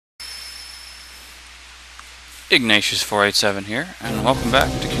Ignatius487 here, and welcome back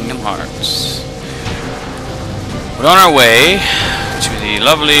to Kingdom Hearts. We're on our way to the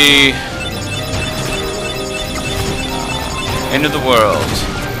lovely end of the world.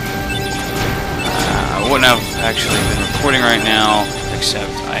 I wouldn't have actually been recording right now,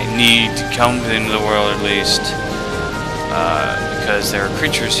 except I need to come to the end of the world at least, because there are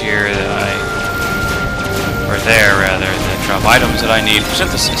creatures here that that drop items that I need for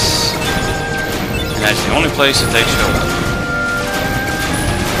synthesis. And that's the only place that they show up.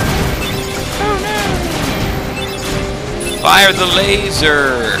 Oh no! Fire the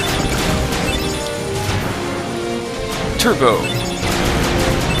laser! Turbo!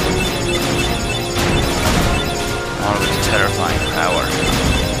 All of its terrifying power.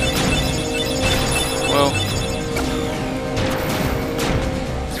 Well...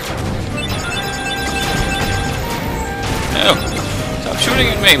 no! Stop shooting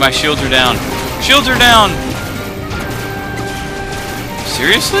at me! My shields are down! Shields are down!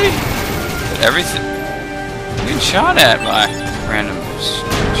 Seriously? Everything... I'm getting shot at by random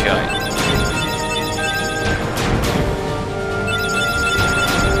shite.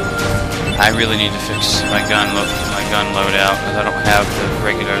 I really need to fix my gun loadout because I don't have the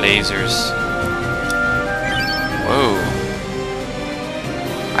regular lasers. Whoa.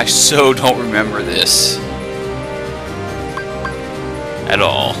 I so don't remember this. At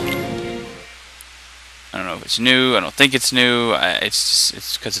all. I don't know if it's new. I don't think it's new.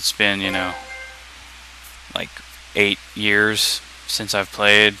 It's because it's been, you know, like 8 years since I've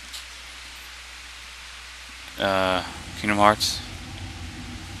played Kingdom Hearts.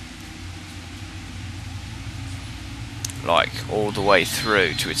 Like all the way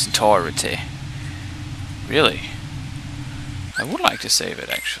through to its entirety. Really? I would like to save it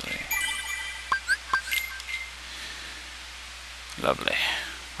actually. Lovely.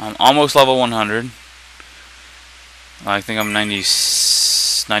 I'm almost level 100. I think I'm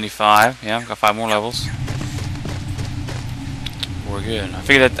 95. Yeah, I've got 5 more levels. We're good. I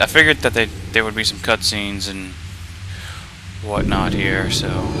figured that there would be some cutscenes and whatnot here, so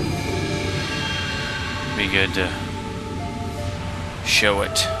it'd be good to show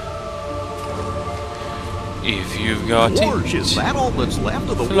it. If you've got Gorge, is that all that's left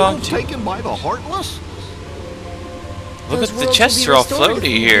of the world taken by the Heartless? Look at the chests are all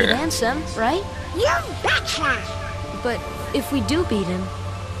floaty here. Ransom, right? You betcha! But if we do beat him,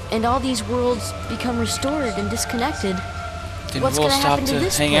 and all these worlds become restored and disconnected, then what's we'll gonna stop happen to to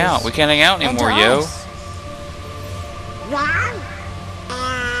this hang place? out. We can't hang out And to anymore, yo. us? Well,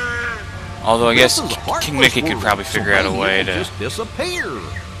 Although I guess This is Heartless King Mickey could world, probably so figure out a maybe way it'll to just disappear.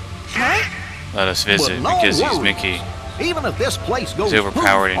 huh? let us visit But no because he's worries. Mickey. Even if this place goes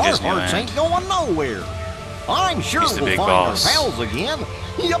overpowered in our Disneyland. hearts ain't going nowhere. I'm sure He's the we'll big find boss. our pals again.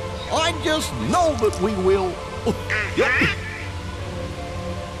 Yep, I just know that we will. Yep.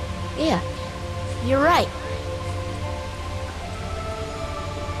 Yeah, you're right.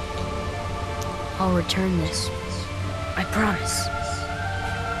 I'll return this. I promise.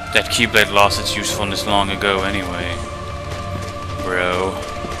 That Keyblade lost its usefulness long ago anyway. Bro.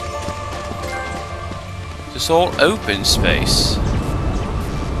 This all open space.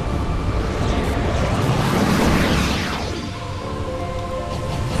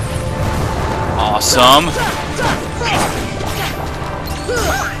 Awesome.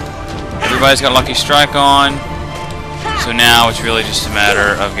 Everybody's got Lucky Strike on. So now it's really just a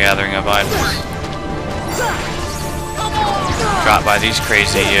matter of gathering up items. Dropped by these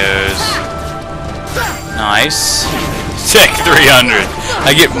crazy yos. Nice. Tech 300.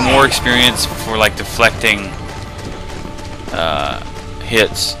 I get more experience for like deflecting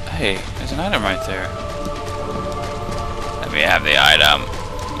hits. Hey, there's an item right there. Let me have the item,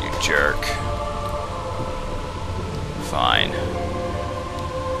 you jerk. Fine.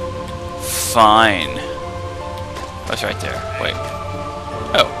 Fine. Oh, it's right there. Wait.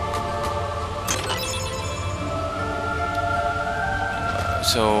 Oh.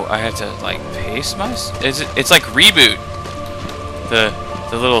 So I have to like pace my. It's like Reboot. The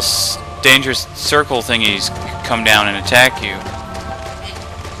little dangerous circle thingies come down and attack you,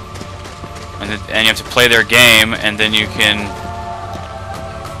 and you have to play their game, and then you can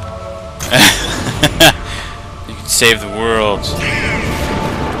you can save the world.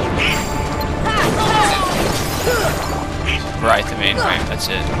 Right, the mainframe. That's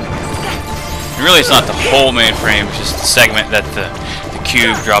it. And really, it's not the whole mainframe. It's just the segment that the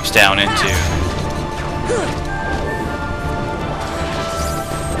cube drops down into.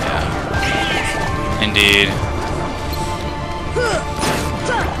 Yeah. Indeed.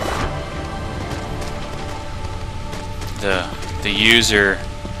 The user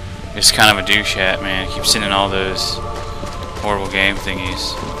is kind of a douche hat, man. He keeps sending all those horrible game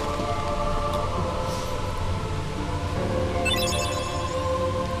thingies.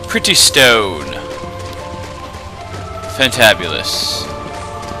 Pretty stone. Fantabulous.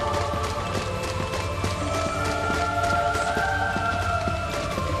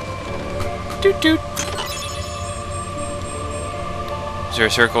 Doot doot. Is there a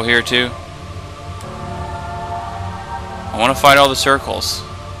circle here too? I want to fight all the circles.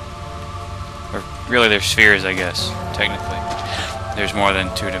 Or really they're spheres, I guess, technically. There's more than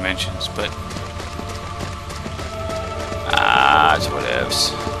 2 dimensions, but it's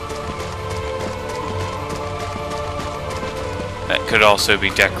whatevs. That could also be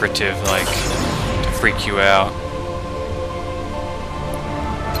decorative, like to freak you out.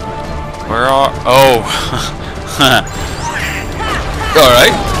 Where are... Oh!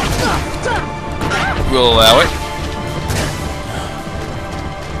 Alright. We'll allow it.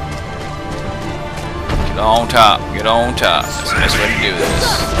 Get on top. Get on top. That's the best way to do this.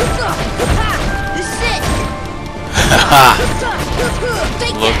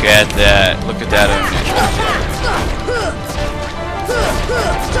 Look at that. Look at that ownage right there.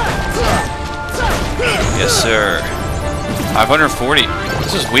 Yes, sir. 540.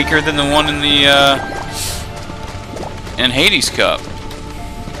 This is weaker than the one in the in Hades Cup.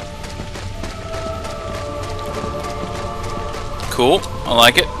 Cool. I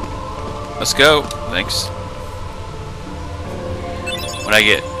like it. Let's go. Thanks. What I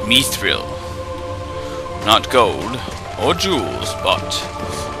get? Mithril. Not gold or jewels, but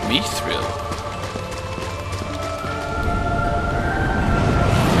Mithril.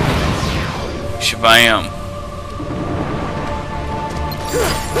 Shabam.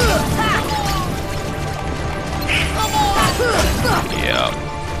 Yeah.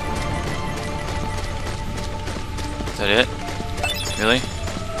 Is that it? Really?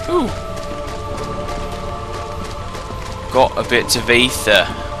 Ooh. Got a bit of ether.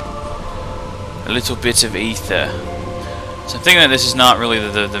 A little bit of ether. So I'm thinking that this is not really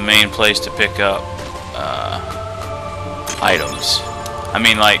the main place to pick up items. I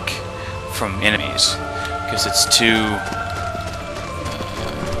mean, like, from enemies. Because it's too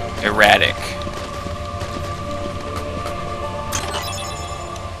erratic.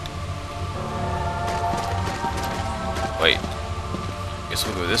 Wait. Guess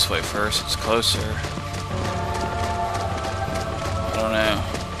we'll go this way first. It's closer. I don't know.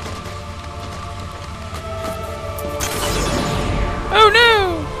 Oh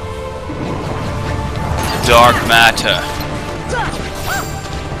no! Dark matter.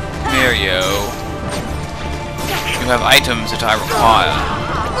 Mario. You have items that I require.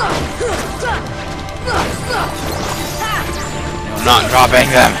 You're not dropping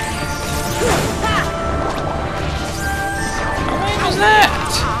them. What was that?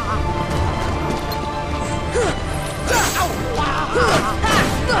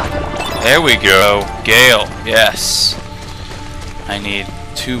 There we go. Gale. Yes. I need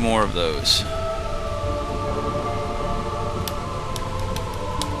 2 more of those.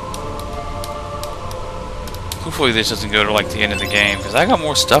 Hopefully this doesn't go to like the end of the game, because I got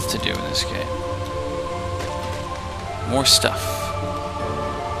more stuff to do in this game. More stuff.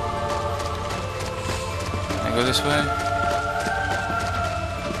 Can I go this way?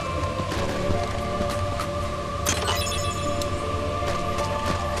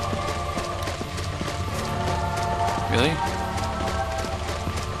 Really?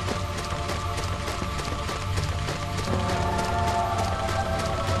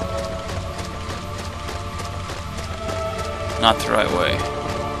 Not the right way.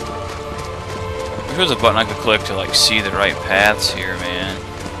 If there's a button I could click to like see the right paths here, man.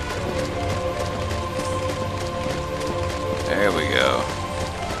 There we go.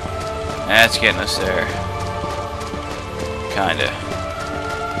 That's getting us there. Kinda.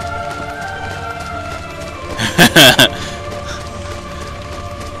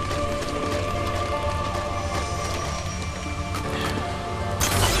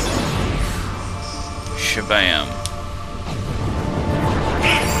 Shabam.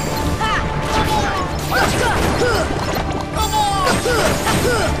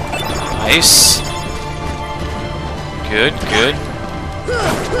 Nice. Good, good.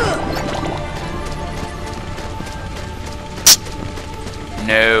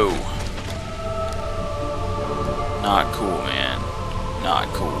 No. Not cool, man. Not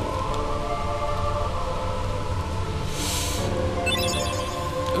cool.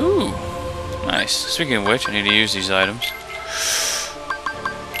 Ooh. Nice. Speaking of which, I need to use these items.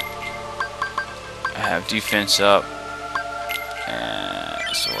 I have defense up.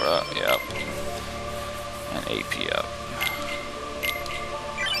 And sword up, yep. And AP up.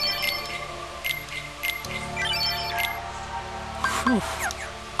 Whew.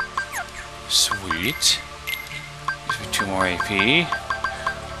 Sweet. Gives me 2 more AP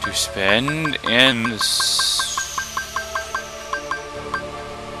to spend in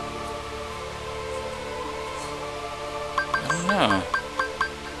I don't know.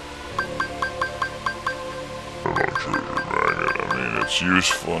 I mean, it's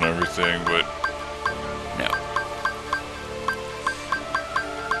useful and everything, but no.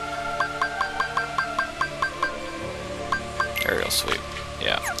 Aerial sweep.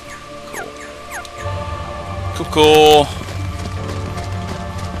 Yeah. Cool. Cool.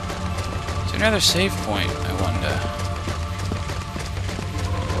 Is there another save point, I wonder?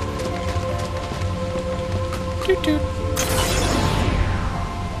 Doot doot.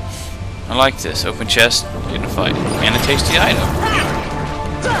 I like this. Open chest in a fight. And a tasty item.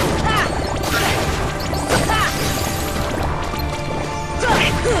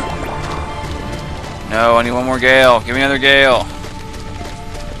 No, I need one more Gale. Give me another Gale.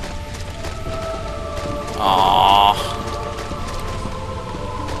 Aww.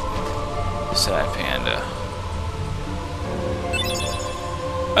 Sad panda.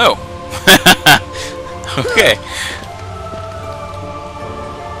 Oh. Okay.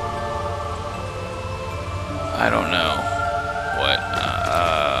 I don't know what.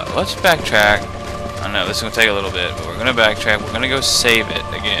 Let's backtrack. I know this is gonna take a little bit, but we're gonna backtrack. We're gonna go save it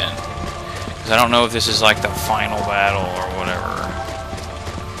again, because I don't know if this is like the final battle or whatever.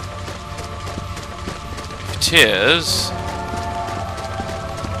 If it is,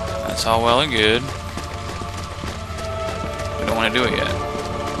 that's all well and good. We don't want to do it yet.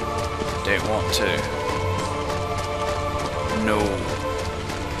 Don't want to. No.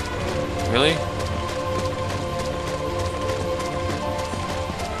 Really?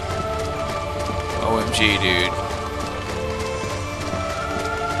 OMG, dude.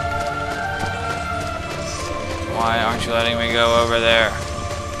 Why aren't you letting me go over there?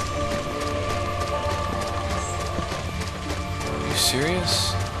 Are you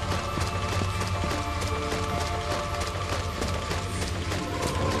serious?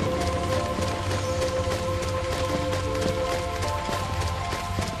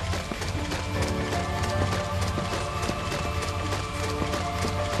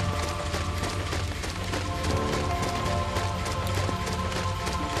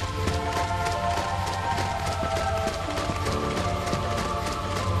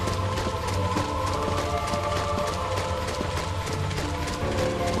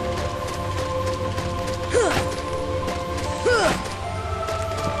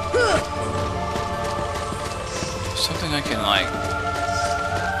 Something I can like,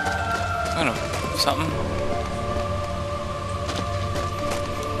 kind of something.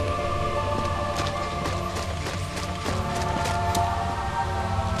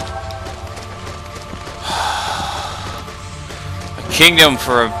 A kingdom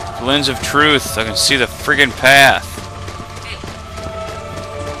for a lens of truth, so I can see the friggin' path.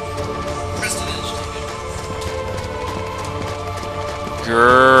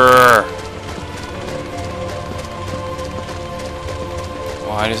 Grrr.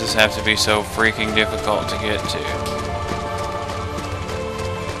 Why does this have to be so freaking difficult to get to?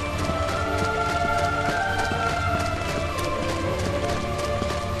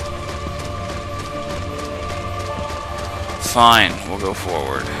 Fine, we'll go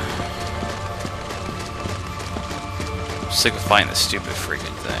forward. I'm sick of fighting this stupid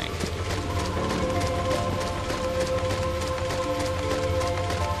freaking thing.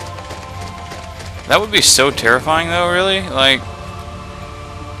 That would be so terrifying though, really? Like,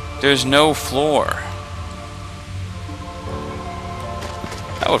 there's no floor.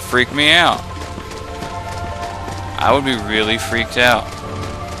 That would freak me out. I would be really freaked out.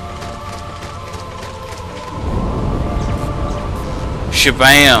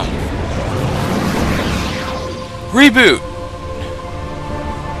 Shabam! Reboot!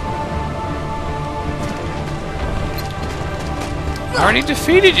 I already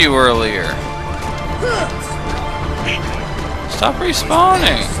defeated you earlier. Stop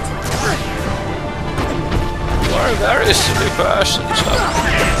respawning. You are a very silly person.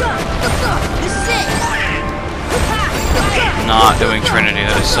 Not doing Trinity.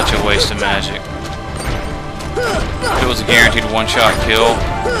 That is such a waste of magic. If it was a guaranteed one-shot kill,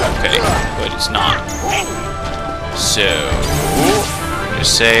 okay, but it's not. So,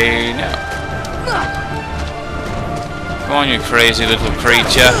 just say no. Come on, you crazy little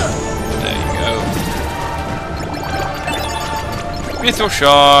creature. There you go. Mithril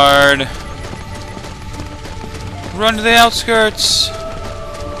Shard. Run to the outskirts.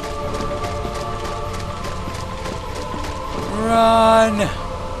 Run.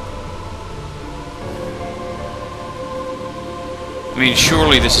 I mean,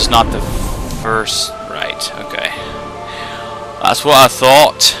 surely this is not the first... Right, okay. That's what I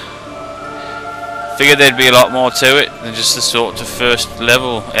thought. Figured there'd be a lot more to it than just the sort of first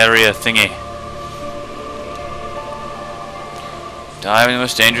level area thingy. Dive in the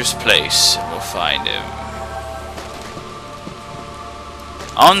most dangerous place, and we'll find him.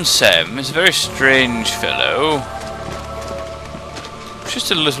 Ansem is a very strange fellow. Just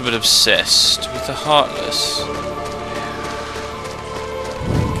a little bit obsessed with the Heartless.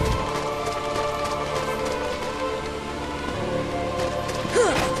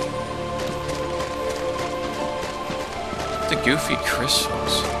 The goofy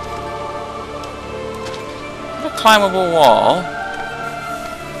crystals. What a climbable wall.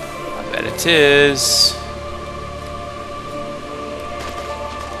 I bet it is.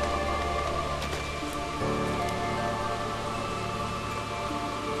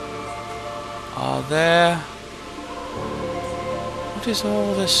 Are there? What is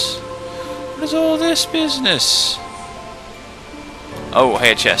all this? What is all this business? Oh,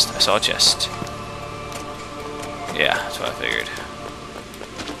 hey, a chest. I saw a chest. Yeah, that's what I figured.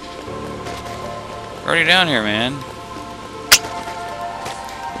 We're already down here, man.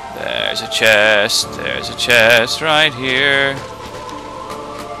 There's a chest. There's a chest right here.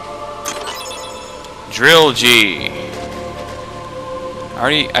 Drill G.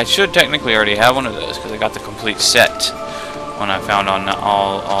 I should technically already have one of those because I got the complete set when I found on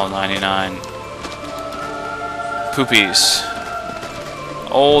all 99 poopies.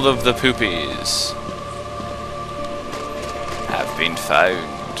 All of the poopies have been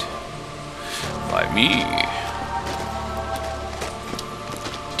found by me,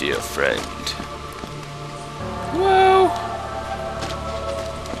 dear friend. Whoa!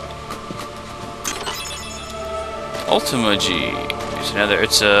 Ultima G. Here's another.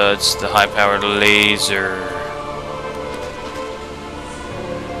 It's the high-powered laser.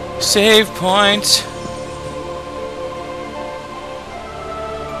 Save point.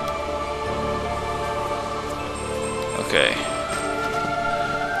 Okay.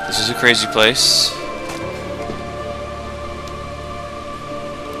 This is a crazy place.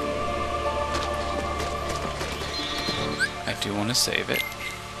 I do want to save it.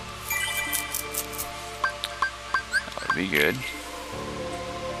 That would be good.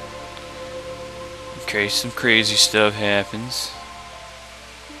 In case some crazy stuff happens.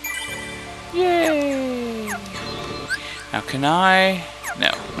 Yay! Now can I...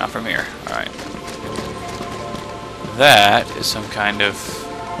 No, not from here. Alright. That is some kind of...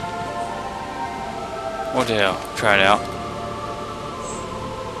 What the hell? Try it out.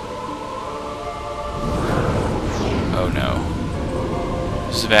 Oh no.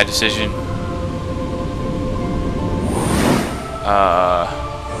 This is a bad decision.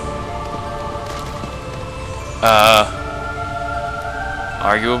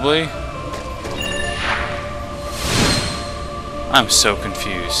 Arguably? I'm so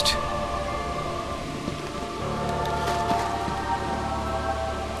confused.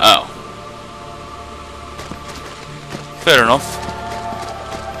 Oh. Fair enough.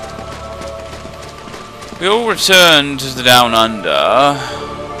 We all return to the Down Under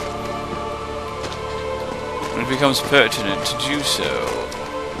when it becomes pertinent to do so.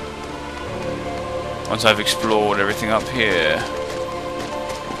 Once I've explored everything up here.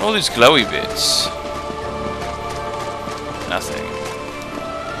 All these glowy bits. Nothing.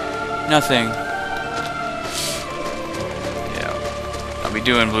 Nothing. Yeah. I'll be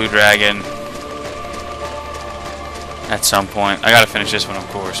doing Blue Dragon at some point. I gotta finish this one, of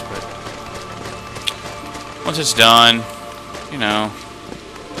course, but once it's done, you know.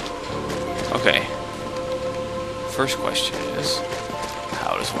 Okay. First question is,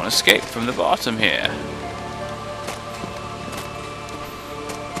 how does one escape from the bottom here?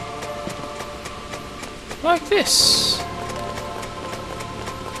 Like this.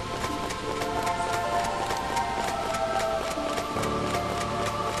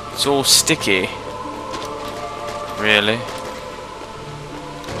 It's all sticky. Really.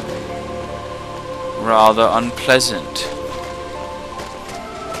 Rather unpleasant.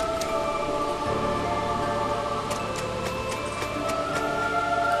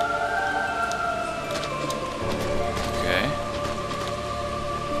 Okay.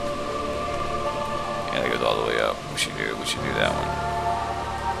 Yeah, that goes all the way up. We should do that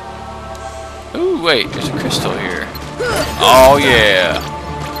one. Ooh, wait, there's a crystal here. Oh yeah.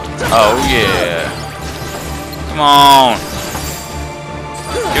 Oh yeah. Come on.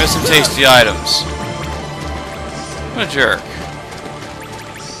 Give us some tasty items. What a jerk.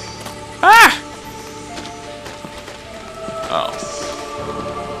 Ah! Oh.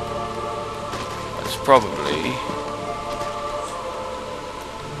 That's probably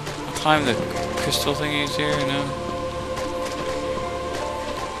climb the crystal thingies here? No.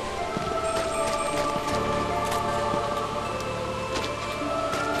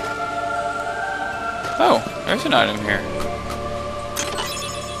 Oh, there's an item here.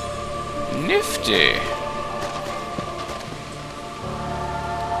 Nifty.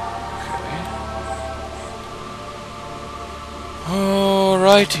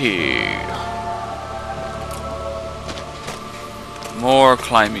 Alrighty. More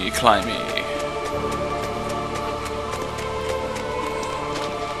climby.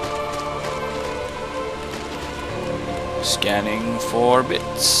 Scanning for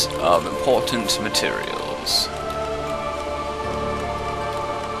bits of important materials.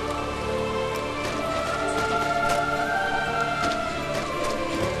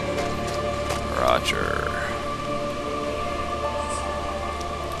 Roger.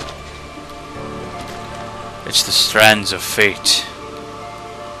 It's the strands of fate.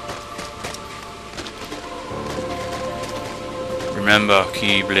 Remember,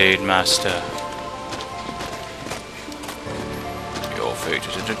 Keyblade Master. Your fate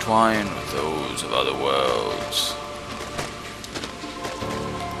is intertwined with those of other worlds.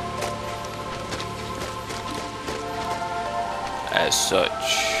 As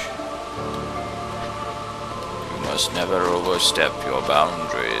such, you must never overstep your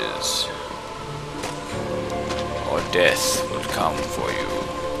boundaries, or death will come for you,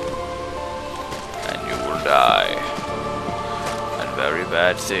 and you will die, and very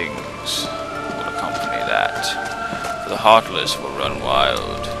bad things will accompany that, for the heartless will run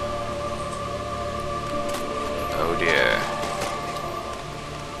wild. Oh dear.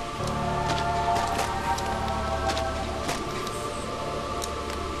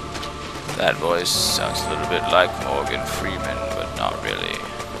 That voice sounds a little bit like Morgan Freeman, but not really.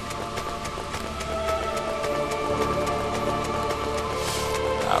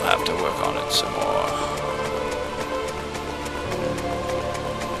 I'll have to work on it some more.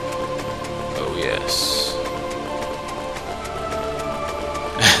 Oh yes.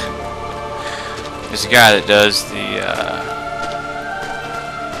 There's a guy that does the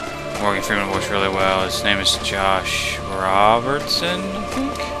Morgan Freeman voice really well. His name is Josh Robertson, I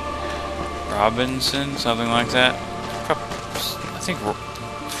think? Robinson, something like that. I think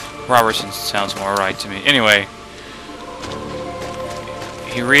Robertson sounds more right to me. Anyway,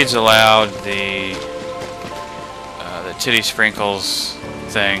 he reads aloud the Titty Sprinkles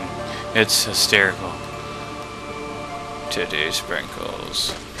thing. It's hysterical. Titty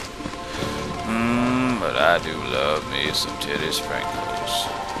Sprinkles. But I do love me some Titty Sprinkles.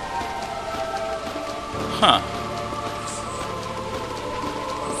 Huh.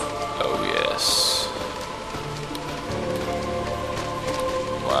 Oh yes.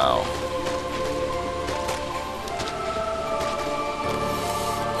 Wow.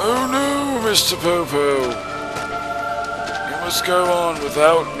 Oh no, Mr. Popo. You must go on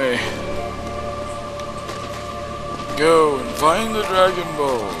without me. Go and find the Dragon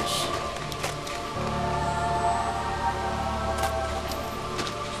Balls.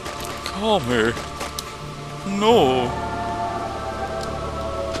 Kame. No.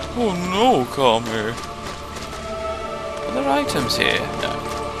 Oh no, Kame. Are there items here? No.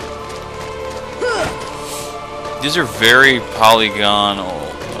 These are very polygonal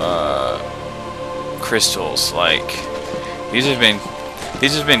crystals. Like these have been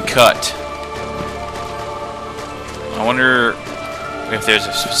cut. I wonder if there's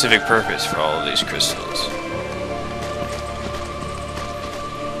a specific purpose for all of these crystals.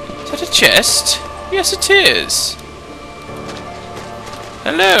 Is that a chest? Yes, it is.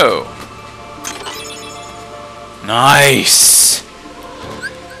 Hello. Nice.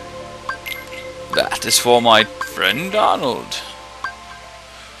 That is for my friend Donald.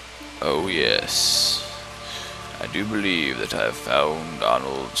 Oh yes. I do believe that I have found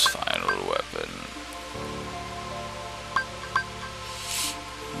Donald's final weapon.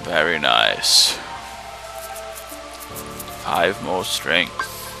 Very nice. 5 more strength.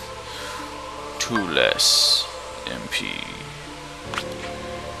 2 less MP.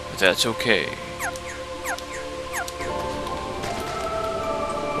 But that's okay.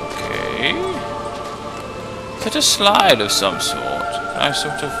 Okay. Is that a slide of some sort? I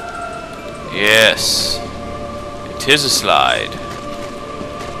sort of... Yes. It is a slide.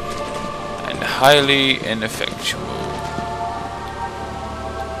 And highly ineffectual.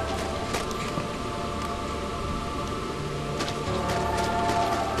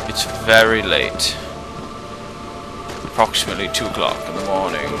 It's very late. Approximately 2 o'clock in the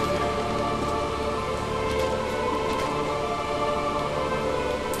morning.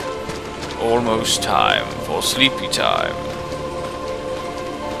 Almost time for sleepy time.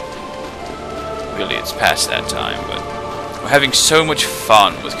 really it's past that time, but we're having so much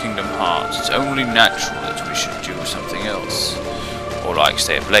fun with Kingdom Hearts, it's only natural that we should do something else. Or like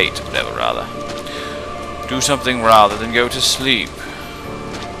stay up late, whatever, rather. Do something rather than go to sleep.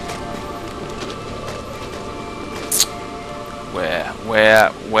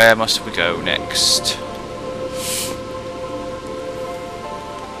 Where must we go next?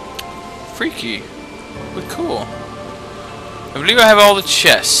 Freaky. But cool. I believe I have all the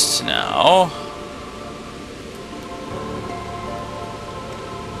chests now.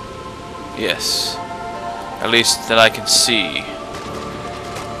 Yes. At least that I can see.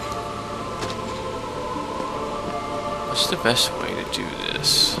 What's the best way to do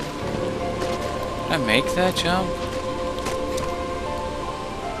this? Can I make that jump?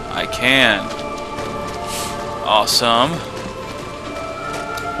 I can. Awesome.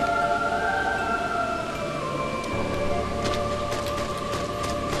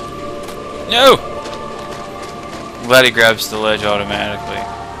 No! I'm glad he grabs the ledge automatically.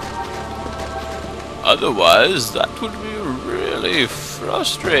 Otherwise, that would be really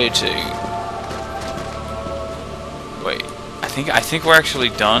frustrating. Wait, I think we're actually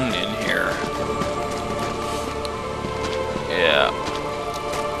done in here. Yeah.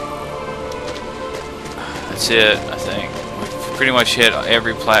 That's it, I think. We've pretty much hit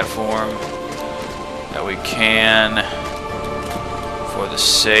every platform that we can for the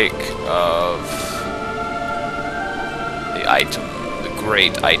sake of the item, the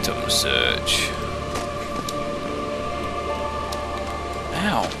great item search.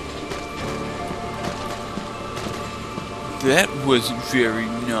 Ow. That wasn't very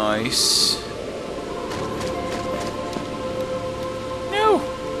nice. No.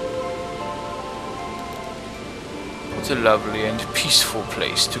 It's a lovely and peaceful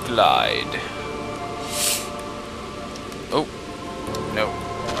place to glide. Oh. No.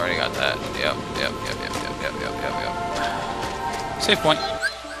 Already got that. Yep. Save point.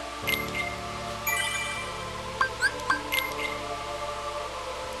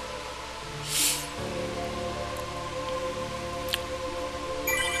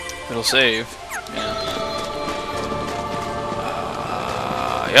 It'll save. Yeah.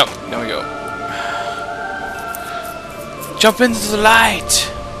 Yep, there we go. Jump into the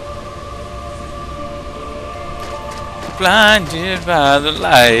light! Blinded by the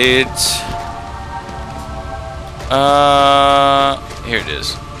light. Here it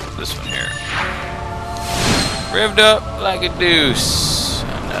is. This one here. Revved up like a deuce.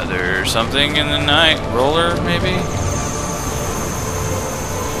 Another something in the night. Roller, maybe?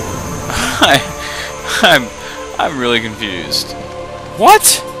 I'm really confused. What?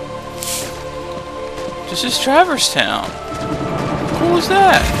 This is Traverse Town. How cool is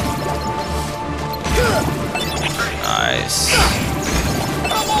that? Nice.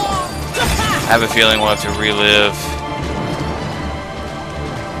 I have a feeling we'll have to relive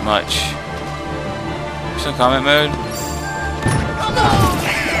much. Some comment mode?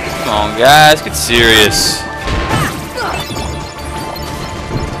 Come on guys, get serious.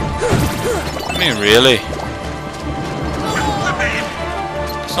 I mean, really?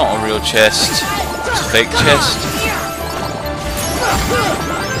 It's not a real chest. It's a fake chest.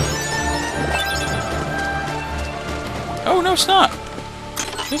 Oh, no, it's not.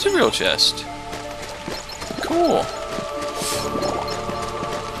 It's a real chest. Cool.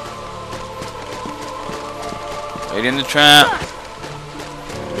 Right in the trap.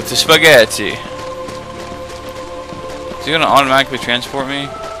 With the spaghetti. Is he gonna automatically transport me?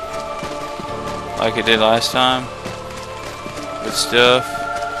 Like it did last time? Good stuff.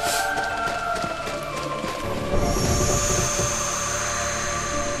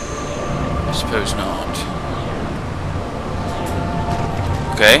 I suppose not.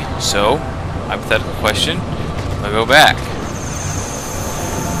 Okay, so, hypothetical question. If I go back,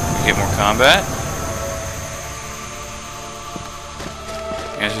 we get more combat?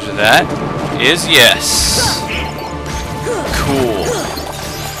 The answer to that is yes. Cool.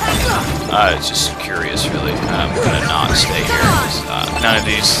 I was just curious, really. I'm gonna not stay here.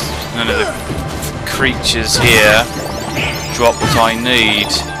 None of the creatures here drop what I need.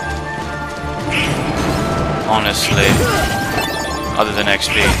 Honestly. Other than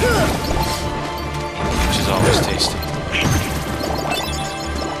XP. Which is always tasty.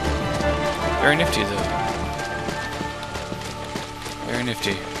 Very nifty, though. Very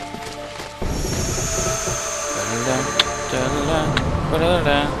nifty.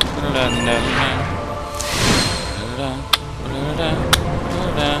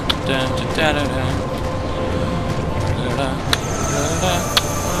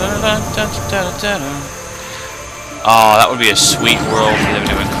 Oh, that would be a sweet world for them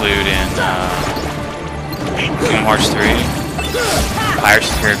to include in Kingdom Hearts 3. Pirates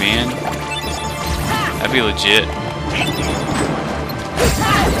of the Caribbean. That'd be legit.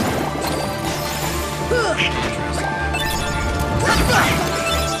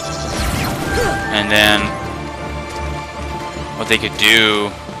 And then what they could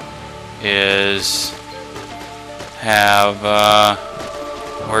do is have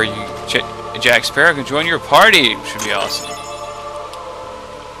where you Jack Sparrow can join your party, which would be awesome.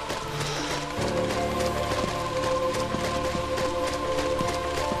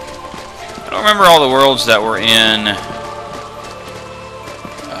 I don't remember all the worlds that were in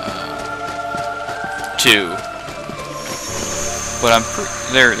 2, but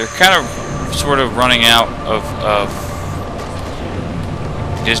they're kind of sort of running out of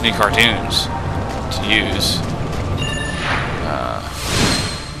Disney cartoons to use.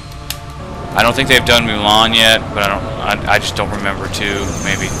 I don't think they've done Mulan yet, but I just don't remember 2.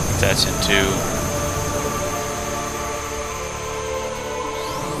 Maybe that's in 2.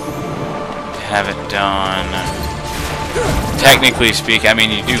 Haven't done. Technically speaking, I mean,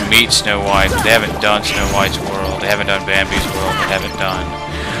 you do meet Snow White, but they haven't done Snow White's world. They haven't done Bambi's world. They haven't done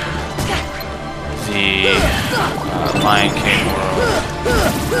the Lion King world.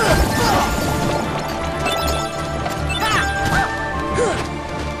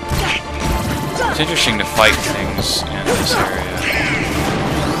 It's interesting to fight things in this area.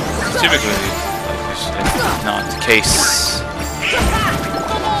 Typically, it's not the case.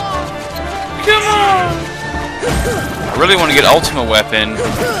 Come on! I really want to get Ultima Weapon,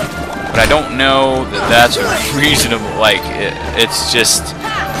 but I don't know that that's reasonable. Like, it's just,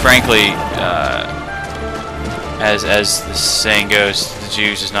 frankly, as the saying goes, the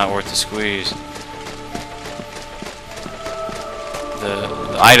juice is not worth the squeeze. The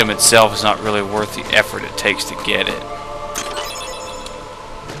item itself is not really worth the effort it takes to get it.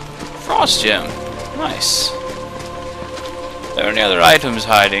 Frost Gem. Nice. Are there any other items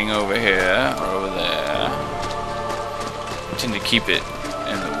hiding over here or over there? I tend to keep it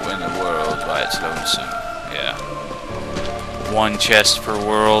in the world by its lonesome. Yeah. 1 chest per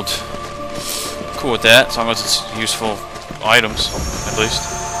world. Cool with that, as long as it's useful items, at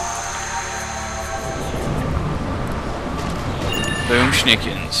least. Boom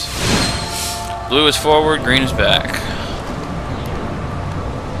schnickens. Blue is forward, green is back.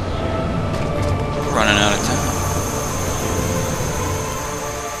 Running out of time.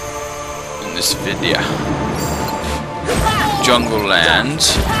 In this video. Jungle Land.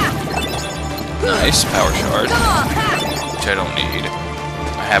 Nice, power shard. Which I don't need.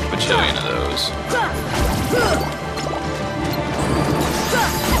 I have a bajillion of those.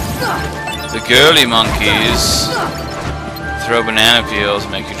 The girly monkeys throw banana peels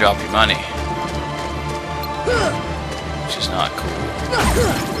and make you drop your money. Which is not cool.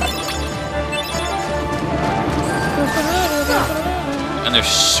 And they're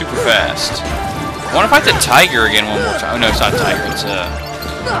super fast. I want to fight the tiger again one more time. Oh no, it's not a tiger, it's a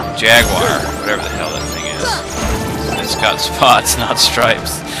jaguar, whatever the hell that thing is. It's got spots, not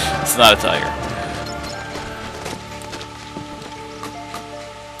stripes. It's not a tiger.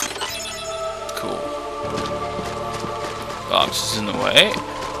 Cool. Box is in the way.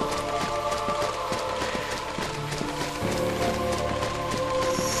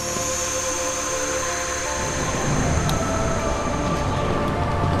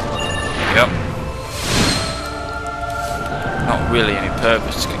 Yep. Not really any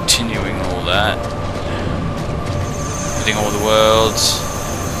purpose to continuing all that. Getting all the worlds.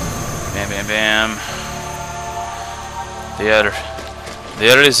 Bam, bam, bam.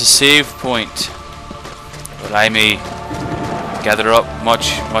 There is a save point where I may gather up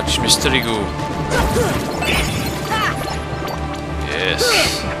much mystery goo. Yes.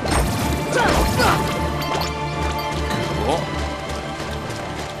 Cool.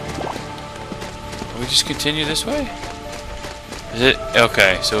 We just continue this way? Is it?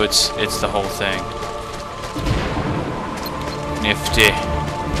 Okay, so it's the whole thing. Nifty.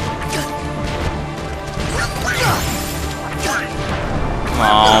 Come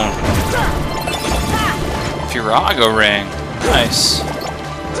on. Firago ring. Nice.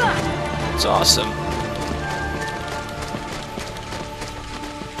 It's awesome.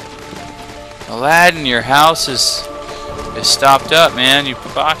 Aladdin, your house is stopped up, man. You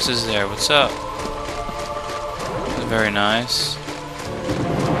put boxes there. What's up? Very nice.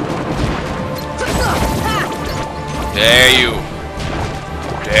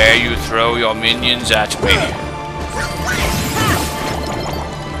 Dare you throw your minions at me?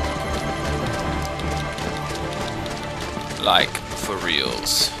 Like, for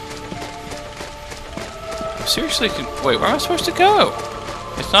reals. Seriously, wait, where am I supposed to go?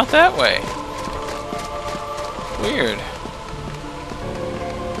 It's not that way. Weird.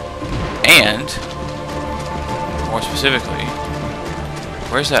 And, more specifically,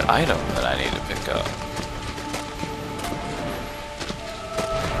 where's that item that I need to pick up?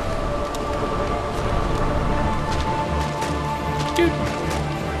 Dude.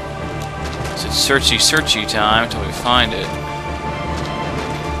 So it's searchy time until we find it.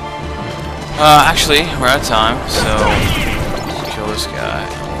 Actually, we're out of time, so let's kill this guy.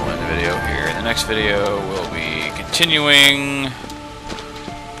 We'll end the video here. In the next video, we'll be continuing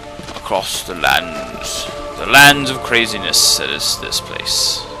across the lands of craziness that is this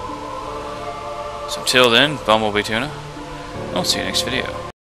place. So until then, Bumblebee Tuna, I'll see you next video.